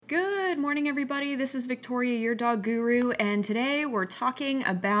Good morning, everybody. This is Victoria, your dog guru, and today we're talking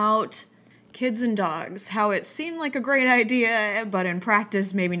about kids and dogs, how it seemed like a great idea, but in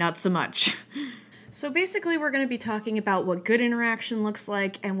practice, maybe not so much. So basically, we're going to be talking about what good interaction looks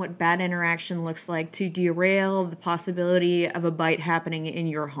like and what bad interaction looks like to derail the possibility of a bite happening in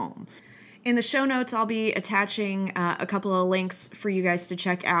your home. In the show notes, I'll be attaching a couple of links for you guys to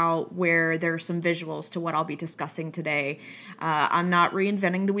check out where there are some visuals to what I'll be discussing today. I'm not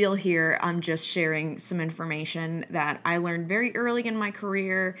reinventing the wheel here. I'm just sharing some information that I learned very early in my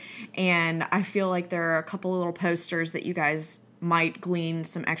career, and I feel like there are a couple of little posters that you guys might glean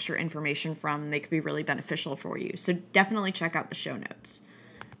some extra information from. They could be really beneficial for you. So definitely check out the show notes.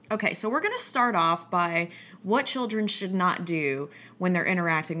 Okay, so we're going to start off by what children should not do when they're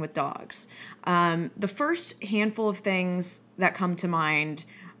interacting with dogs. The first handful of things that come to mind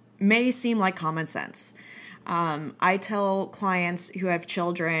may seem like common sense. I tell clients who have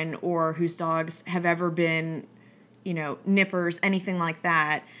children or whose dogs have ever been, nippers, anything like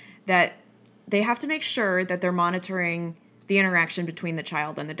that, that they have to make sure that they're monitoring the interaction between the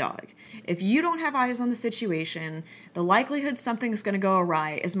child and the dog. If you don't have eyes on the situation, the likelihood something's going to go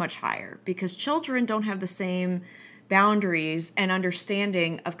awry is much higher because children don't have the same boundaries and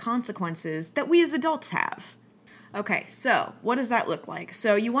understanding of consequences that we as adults have. Okay, so what does that look like?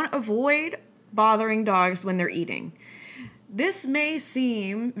 So you want to avoid bothering dogs when they're eating. This may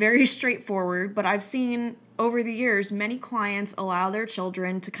seem very straightforward, but I've seen over the years many clients allow their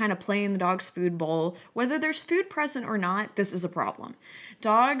children to kind of play in the dog's food bowl. Whether there's food present or not, this is a problem.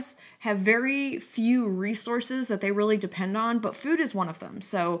 Dogs have very few resources that they really depend on, but food is one of them.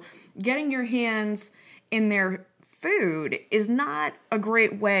 So getting your hands in their food is not a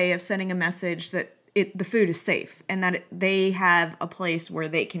great way of sending a message that the food is safe and that they have a place where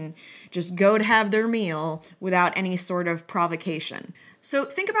they can just go to have their meal without any sort of provocation. So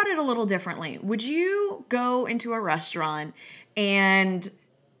think about it a little differently. Would you go into a restaurant and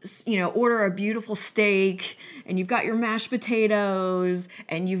order a beautiful steak and you've got your mashed potatoes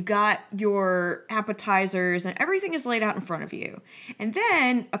and you've got your appetizers and everything is laid out in front of you. And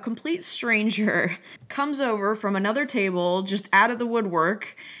then a complete stranger comes over from another table just out of the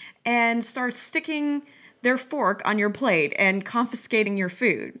woodwork and starts sticking their fork on your plate and confiscating your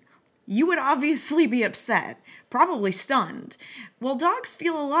food. You would obviously be upset, probably stunned. Well, dogs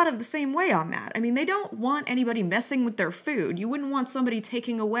feel a lot of the same way on that. I mean, they don't want anybody messing with their food. You wouldn't want somebody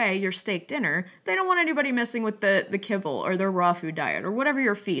taking away your steak dinner. They don't want anybody messing with the kibble or their raw food diet or whatever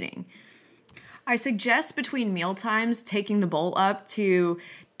you're feeding. I suggest between meal times taking the bowl up to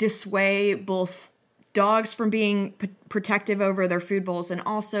dissuade both dogs from being protective over their food bowls and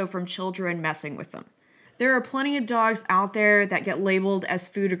also from children messing with them. There are plenty of dogs out there that get labeled as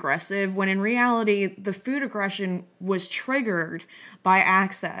food aggressive when in reality the food aggression was triggered by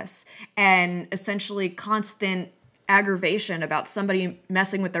access and essentially constant aggravation about somebody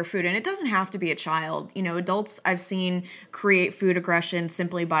messing with their food. And it doesn't have to be a child. Adults I've seen create food aggression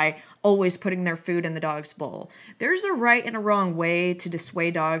simply by always putting their food in the dog's bowl. There's a right and a wrong way to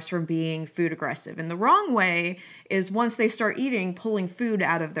dissuade dogs from being food aggressive. And the wrong way is once they start eating, pulling food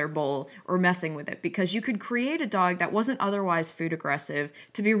out of their bowl or messing with it, because you could create a dog that wasn't otherwise food aggressive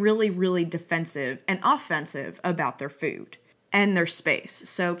to be really, really defensive and offensive about their food and their space.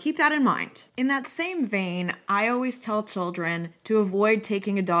 So keep that in mind. In that same vein, I always tell children to avoid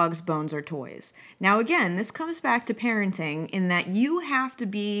taking a dog's bones or toys. Now again, this comes back to parenting in that you have to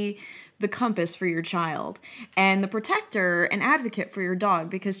be the compass for your child and the protector and advocate for your dog,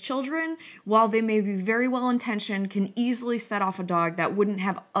 because children, while they may be very well intentioned, can easily set off a dog that wouldn't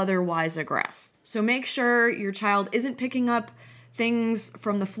have otherwise aggressed. So make sure your child isn't picking up things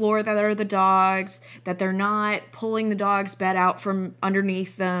from the floor that are the dogs, that they're not pulling the dog's bed out from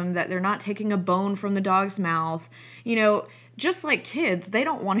underneath them, that they're not taking a bone from the dog's mouth. Just like kids, they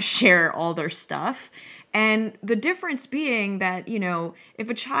don't want to share all their stuff. And the difference being that, if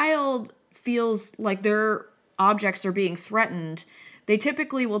a child feels like their objects are being threatened, they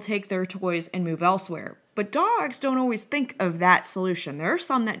typically will take their toys and move elsewhere. But dogs don't always think of that solution. There are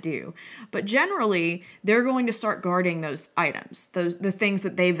some that do. But generally, they're going to start guarding those items, the things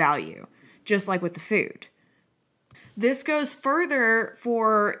that they value, just like with the food. This goes further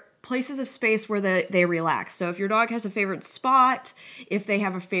for places of space where they relax. So if your dog has a favorite spot, if they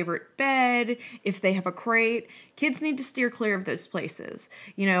have a favorite bed, if they have a crate, kids need to steer clear of those places.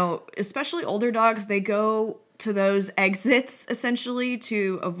 Especially older dogs, they go to those exits essentially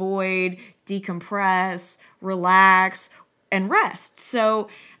to avoid, decompress, relax, and rest. So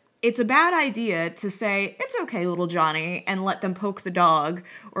it's a bad idea to say, it's okay, little Johnny, and let them poke the dog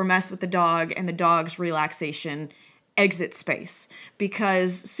or mess with the dog and the dog's relaxation exit space,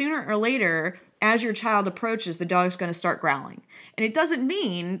 because sooner or later, as your child approaches, the dog's going to start growling. And it doesn't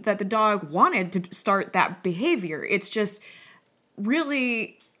mean that the dog wanted to start that behavior. It's just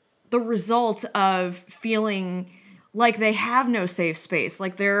really the result of feeling like they have no safe space,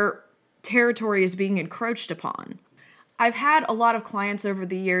 like their territory is being encroached upon. I've had a lot of clients over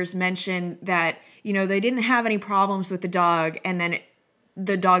the years mention that, they didn't have any problems with the dog, and then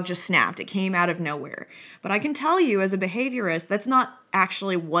the dog just snapped. It came out of nowhere. But I can tell you, as a behaviorist, that's not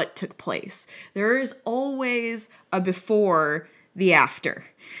actually what took place. There is always a before, the after.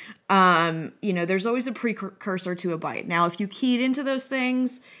 There's always a precursor to a bite. Now, if you keyed into those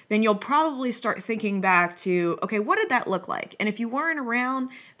things, then you'll probably start thinking back to, okay, what did that look like? And if you weren't around,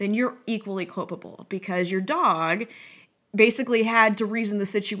 then you're equally culpable, because your dog basically had to reason the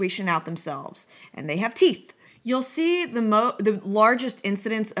situation out themselves, and they have teeth. You'll see the largest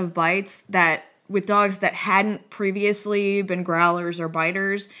incidence of bites that with dogs that hadn't previously been growlers or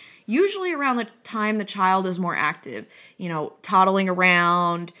biters, usually around the time the child is more active, toddling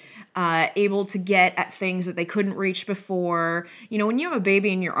around, able to get at things that they couldn't reach before. When you have a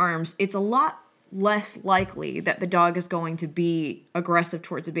baby in your arms, it's a lot less likely that the dog is going to be aggressive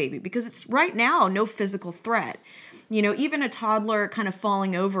towards a baby, because it's right now no physical threat. Even a toddler kind of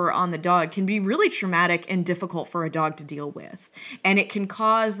falling over on the dog can be really traumatic and difficult for a dog to deal with. And it can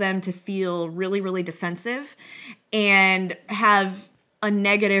cause them to feel really, really defensive and have a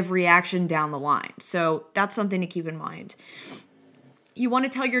negative reaction down the line. So that's something to keep in mind. You want to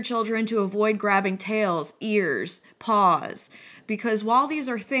tell your children to avoid grabbing tails, ears, paws, because while these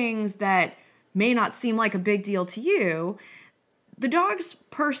are things that may not seem like a big deal to you, the dog's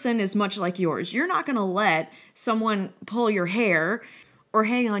person is much like yours. You're not going to let someone pull your hair or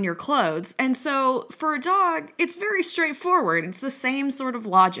hang on your clothes. And so for a dog, it's very straightforward. It's the same sort of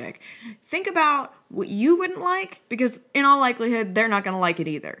logic. Think about what you wouldn't like, because in all likelihood, they're not going to like it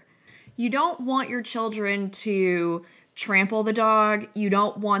either. You don't want your children to trample the dog. You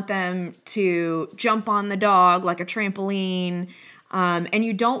don't want them to jump on the dog like a trampoline. And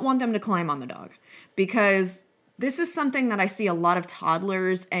you don't want them to climb on the dog, because this is something that I see a lot of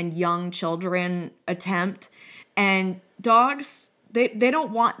toddlers and young children attempt, and dogs, they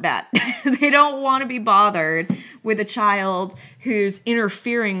don't want that. They don't want to be bothered with a child who's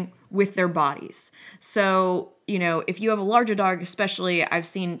interfering with their bodies. So, if you have a larger dog, especially, I've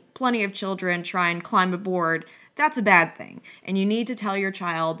seen plenty of children try and climb aboard. That's a bad thing. And you need to tell your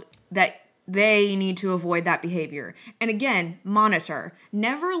child that they need to avoid that behavior. And again, monitor.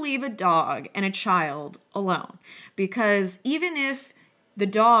 Never leave a dog and a child alone, because even if the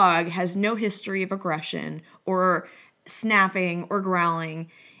dog has no history of aggression or snapping or growling,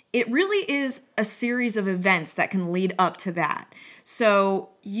 it really is a series of events that can lead up to that. So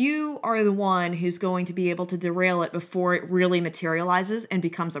you are the one who's going to be able to derail it before it really materializes and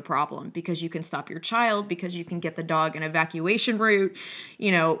becomes a problem, because you can stop your child, because you can get the dog an evacuation route.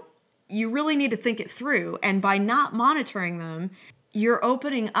 You really need to think it through. And by not monitoring them, you're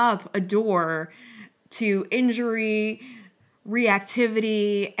opening up a door to injury,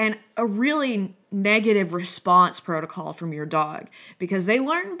 reactivity, and a really negative response protocol from your dog, because they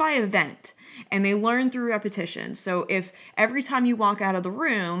learn by event and they learn through repetition. So if every time you walk out of the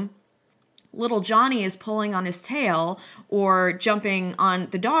room, little Johnny is pulling on his tail or jumping on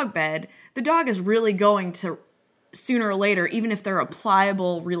the dog bed, the dog is really going to, sooner or later, even if they're a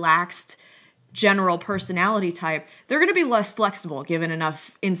pliable, relaxed, general personality type, they're going to be less flexible given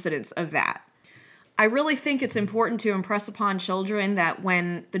enough incidents of that. I really think it's important to impress upon children that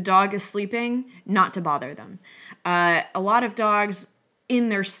when the dog is sleeping, not to bother them. A lot of dogs in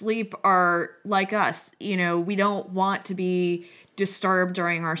their sleep are like us. We don't want to be disturbed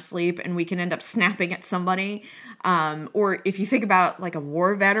during our sleep, and we can end up snapping at somebody. Or if you think about like a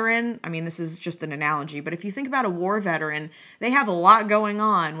war veteran, this is just an analogy, but if you think about a war veteran, they have a lot going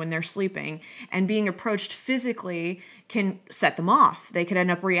on when they're sleeping, and being approached physically can set them off. They could end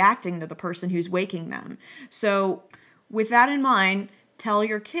up reacting to the person who's waking them. So with that in mind, tell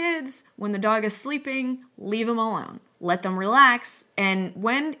your kids when the dog is sleeping, leave them alone. Let them relax, and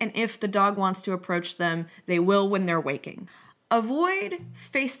when and if the dog wants to approach them, they will when they're waking. Avoid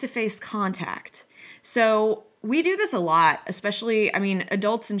face-to-face contact. So we do this a lot, especially,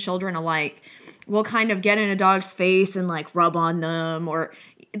 adults and children alike will kind of get in a dog's face and like rub on them, or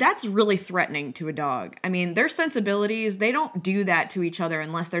that's really threatening to a dog. Their sensibilities, they don't do that to each other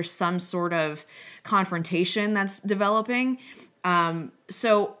unless there's some sort of confrontation that's developing.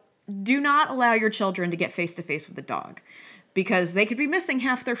 So do not allow your children to get face-to-face with a dog, because they could be missing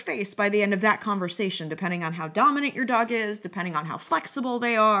half their face by the end of that conversation, depending on how dominant your dog is, depending on how flexible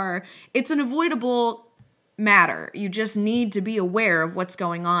they are. It's an avoidable matter. You just need to be aware of what's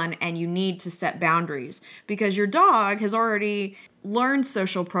going on, and you need to set boundaries because your dog has already learned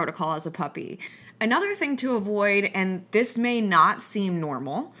social protocol as a puppy. Another thing to avoid, and this may not seem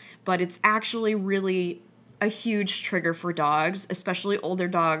normal, but it's actually really a huge trigger for dogs, especially older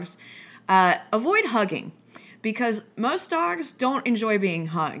dogs, avoid hugging. Because most dogs don't enjoy being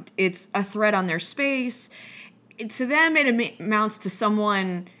hugged. It's a threat on their space. To them, it amounts to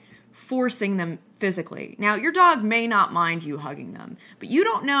someone forcing them physically. Now, your dog may not mind you hugging them, but you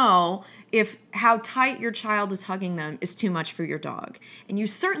don't know if how tight your child is hugging them is too much for your dog. And you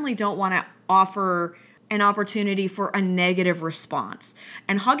certainly don't want to offer an opportunity for a negative response.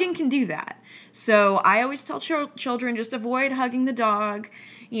 And hugging can do that. So I always tell children, just avoid hugging the dog.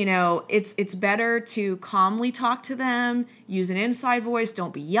 You know, it's better to calmly talk to them, use an inside voice,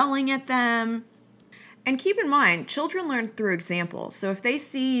 don't be yelling at them. And keep in mind, children learn through example. So if they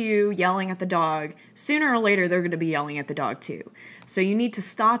see you yelling at the dog, sooner or later they're going to be yelling at the dog too. So you need to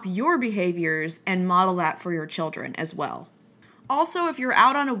stop your behaviors and model that for your children as well. Also, if you're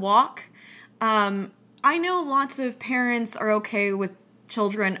out on a walk, I know lots of parents are okay with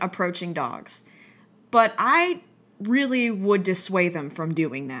children approaching dogs, but I really would dissuade them from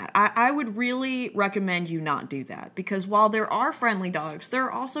doing that. I would really recommend you not do that because while there are friendly dogs, there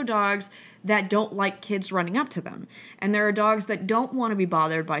are also dogs that don't like kids running up to them. And there are dogs that don't want to be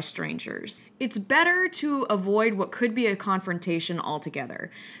bothered by strangers. It's better to avoid what could be a confrontation altogether.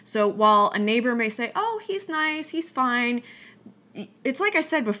 So while a neighbor may say, oh, he's nice, he's fine, it's like I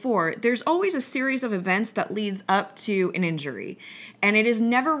said before, there's always a series of events that leads up to an injury, and it is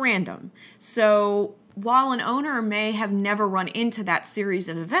never random. So while an owner may have never run into that series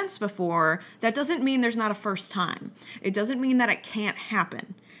of events before, that doesn't mean there's not a first time. It doesn't mean that it can't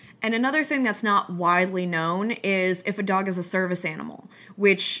happen. And another thing that's not widely known is if a dog is a service animal,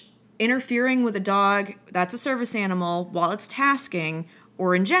 which interfering with a dog that's a service animal while it's tasking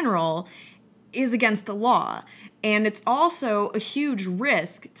or in general is against the law. And it's also a huge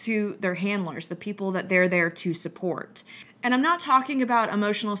risk to their handlers, the people that they're there to support. And I'm not talking about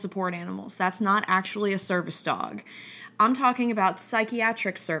emotional support animals. That's not actually a service dog. I'm talking about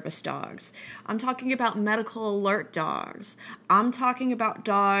psychiatric service dogs. I'm talking about medical alert dogs. I'm talking about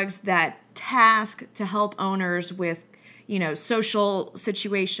dogs that task to help owners with, social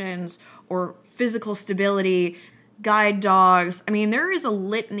situations or physical stability, guide dogs. I mean, there is a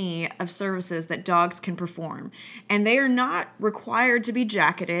litany of services that dogs can perform, and they are not required to be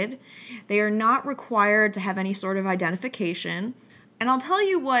jacketed. They are not required to have any sort of identification. And I'll tell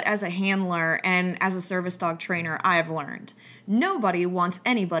you what, as a handler and as a service dog trainer, I have learned. Nobody wants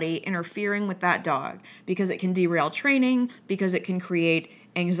anybody interfering with that dog because it can derail training, because it can create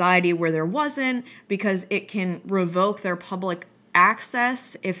anxiety where there wasn't, because it can revoke their public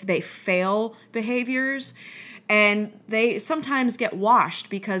access if they fail behaviors. And they sometimes get washed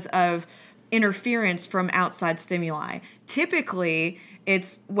because of interference from outside stimuli. Typically,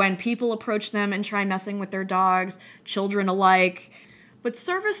 it's when people approach them and try messing with their dogs, children alike. But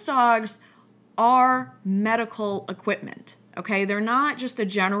service dogs are medical equipment, okay? They're not just a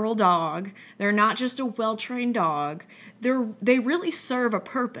general dog. They're not just a well-trained dog. They really serve a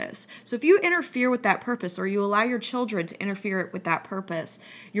purpose. So if you interfere with that purpose or you allow your children to interfere with that purpose,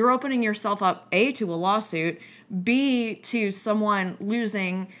 you're opening yourself up, A, to a lawsuit, B, to someone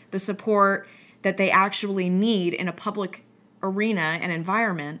losing the support that they actually need in a public arena and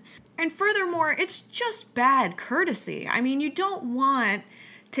environment. And furthermore, it's just bad courtesy. I mean, you don't want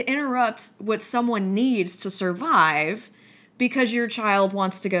to interrupt what someone needs to survive because your child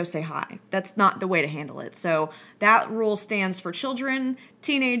wants to go say hi. That's not the way to handle it. So that rule stands for children,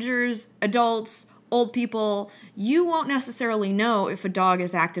 teenagers, adults, old people. You won't necessarily know if a dog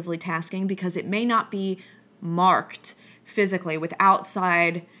is actively tasking because it may not be marked physically with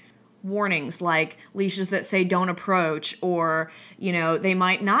outside warnings like leashes that say don't approach, or they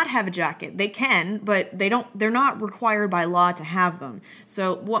might not have a jacket. They can, but they're not required by law to have them.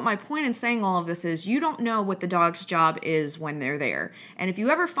 So what my point in saying all of this is, you don't know what the dog's job is when they're there. And if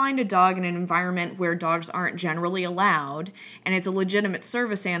you ever find a dog in an environment where dogs aren't generally allowed and it's a legitimate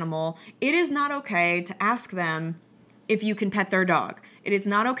service animal, it is not okay to ask them if you can pet their dog. It is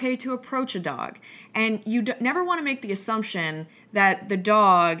not okay to approach a dog. And you never want to make the assumption that the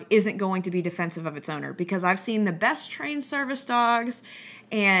dog isn't going to be defensive of its owner, because I've seen the best trained service dogs,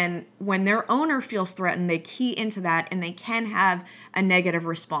 and when their owner feels threatened, they key into that and they can have a negative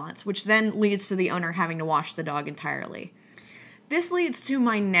response, which then leads to the owner having to wash the dog entirely. This leads to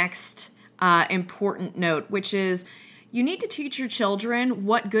my next important note, which is You need to teach your children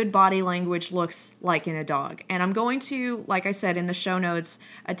what good body language looks like in a dog. And I'm going to, like I said in the show notes,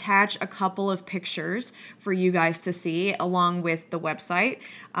 attach a couple of pictures for you guys to see along with the website.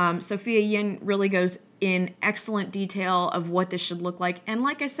 Sophia Yin really goes in excellent detail of what this should look like. And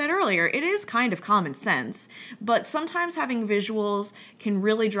like I said earlier, it is kind of common sense, but sometimes having visuals can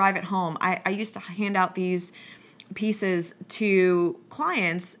really drive it home. I used to hand out these pieces to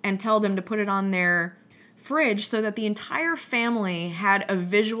clients and tell them to put it on their fridge so that the entire family had a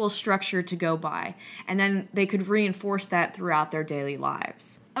visual structure to go by, and then they could reinforce that throughout their daily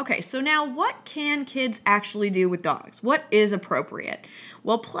lives. Okay, so now what can kids actually do with dogs? What is appropriate?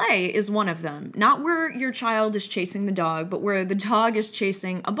 Well, play is one of them. Not where your child is chasing the dog, but where the dog is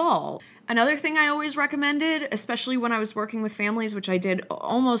chasing a ball. Another thing I always recommended, especially when I was working with families, which I did,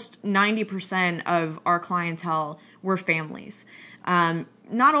 almost 90% of our clientele were families.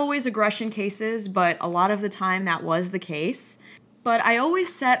 Not always aggression cases, but a lot of the time that was the case. But I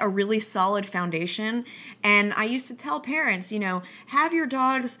always set a really solid foundation, and I used to tell parents, have your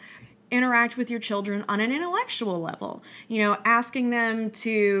dogs interact with your children on an intellectual level, asking them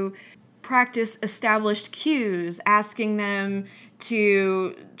to practice established cues, asking them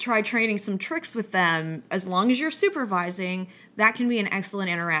to try training some tricks with them. As long as you're supervising, that can be an excellent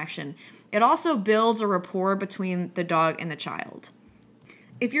interaction. It also builds a rapport between the dog and the child.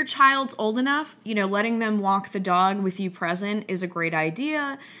 If your child's old enough, letting them walk the dog with you present is a great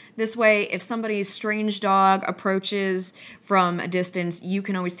idea. This way, if somebody's strange dog approaches from a distance, you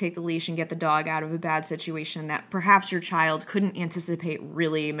can always take the leash and get the dog out of a bad situation that perhaps your child couldn't anticipate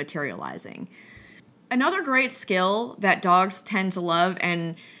really materializing. Another great skill that dogs tend to love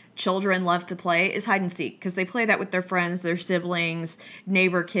and children love to play is hide and seek, because they play that with their friends, their siblings,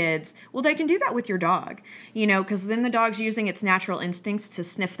 neighbor kids. Well, they can do that with your dog, because then the dog's using its natural instincts to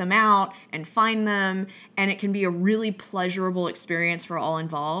sniff them out and find them, and it can be a really pleasurable experience for all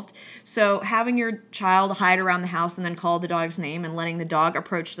involved. So having your child hide around the house and then call the dog's name and letting the dog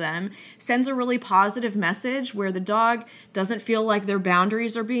approach them sends a really positive message where the dog doesn't feel like their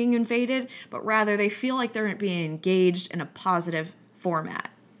boundaries are being invaded, but rather they feel like they're being engaged in a positive format.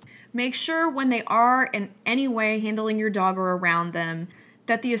 Make sure when they are in any way handling your dog or around them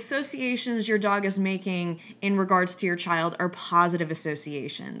that the associations your dog is making in regards to your child are positive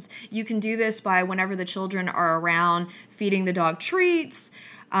associations. You can do this by whenever the children are around, feeding the dog treats,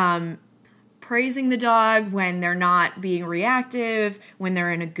 praising the dog when they're not being reactive, when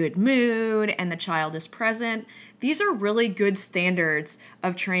they're in a good mood and the child is present. These are really good standards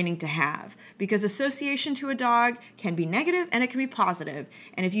of training to have, because association to a dog can be negative and it can be positive.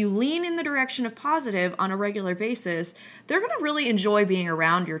 And if you lean in the direction of positive on a regular basis, they're going to really enjoy being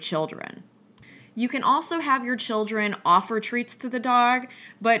around your children. You can also have your children offer treats to the dog,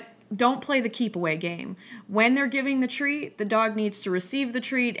 but don't play the keep away game. When they're giving the treat, the dog needs to receive the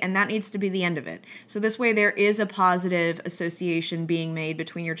treat, and that needs to be the end of it. So this way there is a positive association being made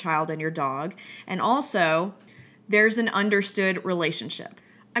between your child and your dog. And also, there's an understood relationship.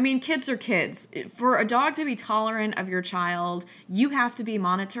 I mean, kids are kids. For a dog to be tolerant of your child, you have to be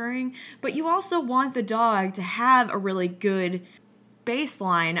monitoring, but you also want the dog to have a really good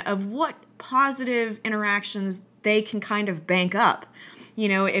baseline of what positive interactions they can kind of bank up.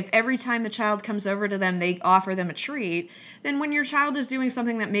 If every time the child comes over to them, they offer them a treat, then when your child is doing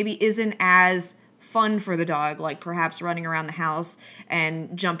something that maybe isn't as fun for the dog, like perhaps running around the house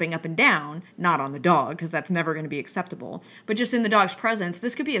and jumping up and down, not on the dog, because that's never going to be acceptable, but just in the dog's presence,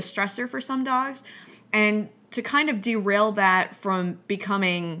 this could be a stressor for some dogs. And to kind of derail that from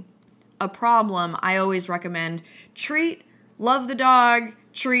becoming a problem, I always recommend treat, love the dog,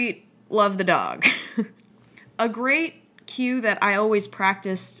 treat, love the dog. A great cue that I always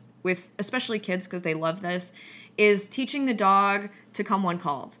practiced with, especially kids because they love this, is teaching the dog to come when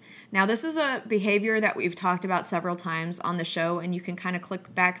called. Now, this is a behavior that we've talked about several times on the show, and you can kind of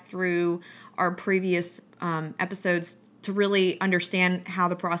click back through our previous episodes to really understand how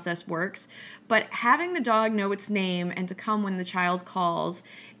the process works. But having the dog know its name and to come when the child calls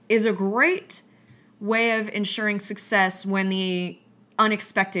is a great way of ensuring success when the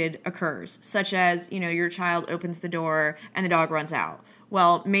unexpected occurs, such as, your child opens the door and the dog runs out.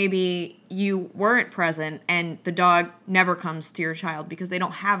 Well, maybe you weren't present and the dog never comes to your child because they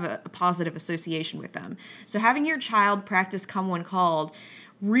don't have a positive association with them. So having your child practice come when called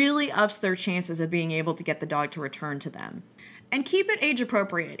really ups their chances of being able to get the dog to return to them. And keep it age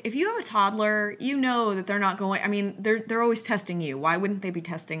appropriate. If you have a toddler, you know that they're not going, I mean, they're always testing you. Why wouldn't they be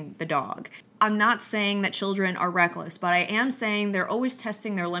testing the dog? I'm not saying that children are reckless, but I am saying they're always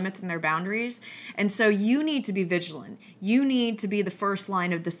testing their limits and their boundaries. And so you need to be vigilant. You need to be the first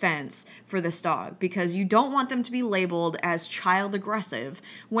line of defense for this dog, because you don't want them to be labeled as child aggressive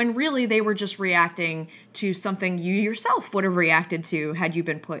when really they were just reacting to something you yourself would have reacted to had you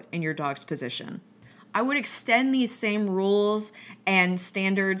been put in your dog's position. I would extend these same rules and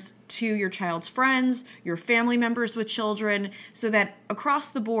standards to your child's friends, your family members with children, so that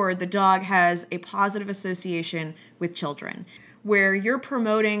across the board, the dog has a positive association with children, where you're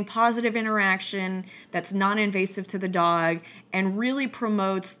promoting positive interaction that's non-invasive to the dog and really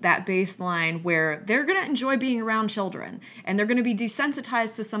promotes that baseline where they're going to enjoy being around children and they're going to be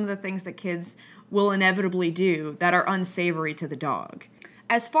desensitized to some of the things that kids will inevitably do that are unsavory to the dog.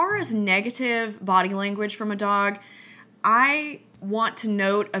 As far as negative body language from a dog, I want to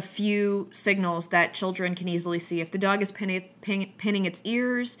note a few signals that children can easily see. If the dog is pinning its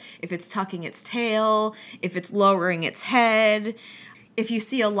ears, if it's tucking its tail, if it's lowering its head, if you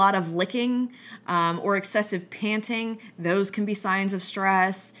see a lot of licking or excessive panting, those can be signs of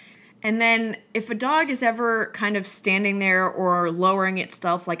stress. And then if a dog is ever kind of standing there or lowering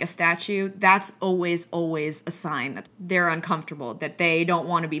itself like a statue, that's always a sign that they're uncomfortable, that they don't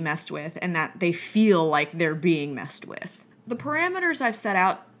want to be messed with, and that they feel like they're being messed with. The parameters I've set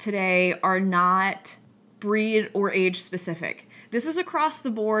out today are not breed or age specific. This is across the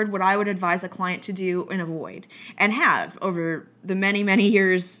board what I would advise a client to do and avoid, and have over the many, many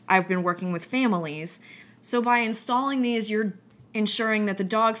years I've been working with families. So by installing these, you're ensuring that the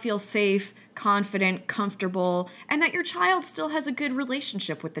dog feels safe, confident, comfortable, and that your child still has a good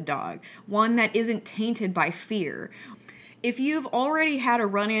relationship with the dog, one that isn't tainted by fear. If you've already had a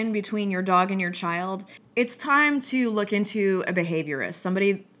run-in between your dog and your child, it's time to look into a behaviorist,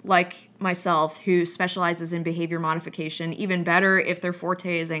 somebody like myself who specializes in behavior modification, even better if their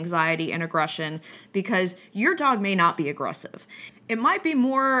forte is anxiety and aggression, because your dog may not be aggressive. It might be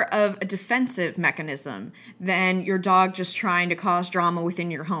more of a defensive mechanism than your dog just trying to cause drama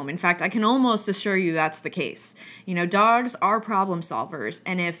within your home. In fact, I can almost assure you that's the case. You know, dogs are problem solvers,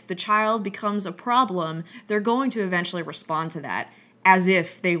 and if the child becomes a problem, they're going to eventually respond to that as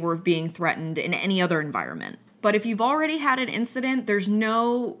if they were being threatened in any other environment. But if you've already had an incident, there's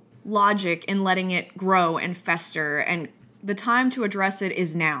no logic in letting it grow and fester, and the time to address it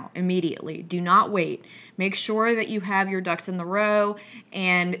is now, immediately. Do not wait. Make sure that you have your ducks in the row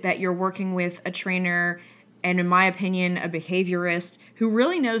and that you're working with a trainer and, in my opinion, a behaviorist who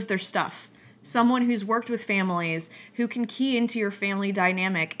really knows their stuff. Someone who's worked with families, who can key into your family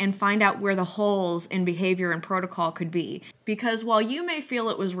dynamic and find out where the holes in behavior and protocol could be. Because while you may feel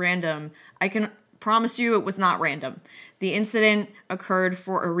it was random, I can promise you it was not random. The incident occurred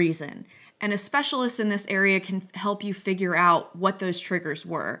for a reason. And a specialist in this area can help you figure out what those triggers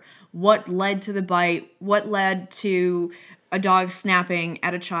were, what led to the bite, what led to a dog snapping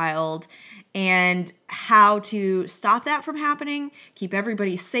at a child, and how to stop that from happening, keep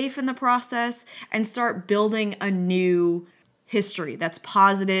everybody safe in the process, and start building a new history that's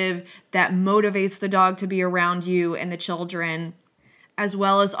positive, that motivates the dog to be around you and the children, as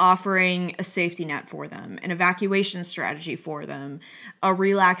well as offering a safety net for them, an evacuation strategy for them, a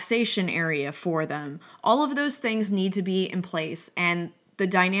relaxation area for them. All of those things need to be in place, and the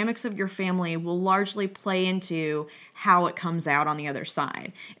dynamics of your family will largely play into how it comes out on the other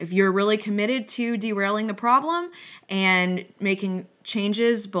side. If you're really committed to derailing the problem and making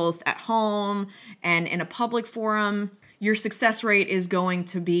changes both at home and in a public forum, your success rate is going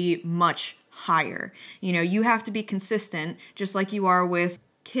to be much higher. You know, you have to be consistent, just like you are with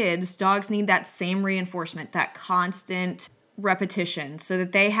kids. Dogs need that same reinforcement, that constant repetition, so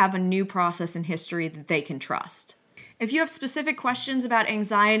that they have a new process in history that they can trust. If you have specific questions about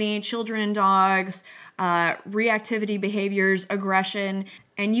anxiety, children and dogs, reactivity behaviors, aggression,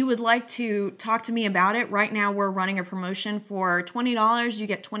 and you would like to talk to me about it, right now we're running a promotion for $20. You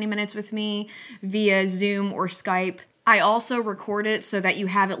get 20 minutes with me via Zoom or Skype. I also record it so that you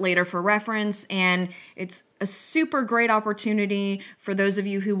have it later for reference, and it's a super great opportunity for those of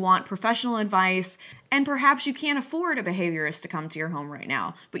you who want professional advice, and perhaps you can't afford a behaviorist to come to your home right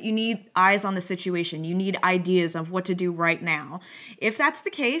now, but you need eyes on the situation. You need ideas of what to do right now. If that's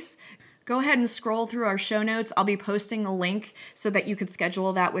the case, go ahead and scroll through our show notes. I'll be posting a link so that you could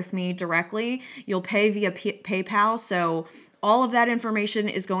schedule that with me directly. You'll pay via PayPal, so all of that information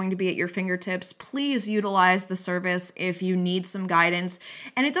is going to be at your fingertips. Please utilize the service if you need some guidance.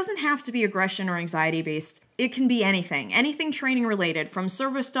 And it doesn't have to be aggression or anxiety based. It can be anything training related, from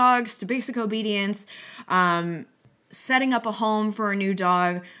service dogs to basic obedience, setting up a home for a new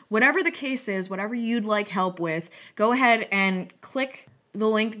dog, whatever the case is, whatever you'd like help with, go ahead and click the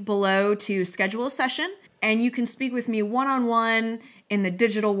link below to schedule a session, and you can speak with me one-on-one in the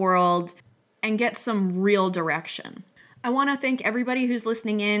digital world and get some real direction. I want to thank everybody who's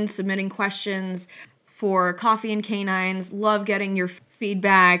listening in, submitting questions for Coffee and Canines. Love getting your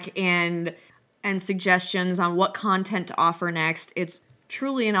feedback and suggestions on what content to offer next. It's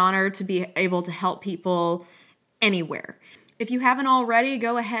truly an honor to be able to help people anywhere. If you haven't already,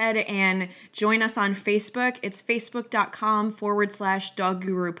 go ahead and join us on Facebook. It's facebook.com/Dog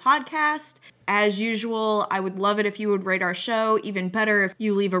Guru Podcast. As usual, I would love it if you would rate our show. Even better if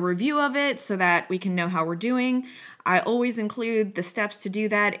you leave a review of it so that we can know how we're doing. I always include the steps to do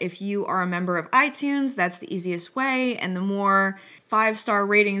that. If you are a member of iTunes, that's the easiest way. And the more 5-star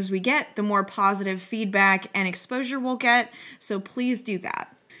ratings we get, the more positive feedback and exposure we'll get. So please do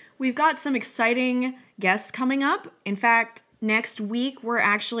that. We've got some exciting guests coming up. In fact, next week, we're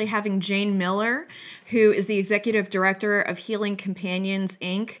actually having Jane Miller, who is the executive director of Healing Companions,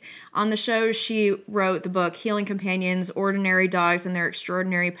 Inc. On the show, she wrote the book Healing Companions, Ordinary Dogs and Their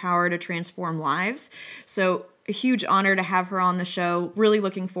Extraordinary Power to Transform Lives. So a huge honor to have her on the show. Really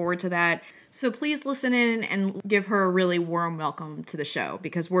looking forward to that. So please listen in and give her a really warm welcome to the show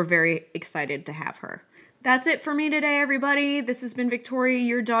because we're very excited to have her. That's it for me today, everybody. This has been Victoria,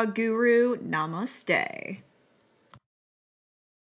 your dog guru. Namaste.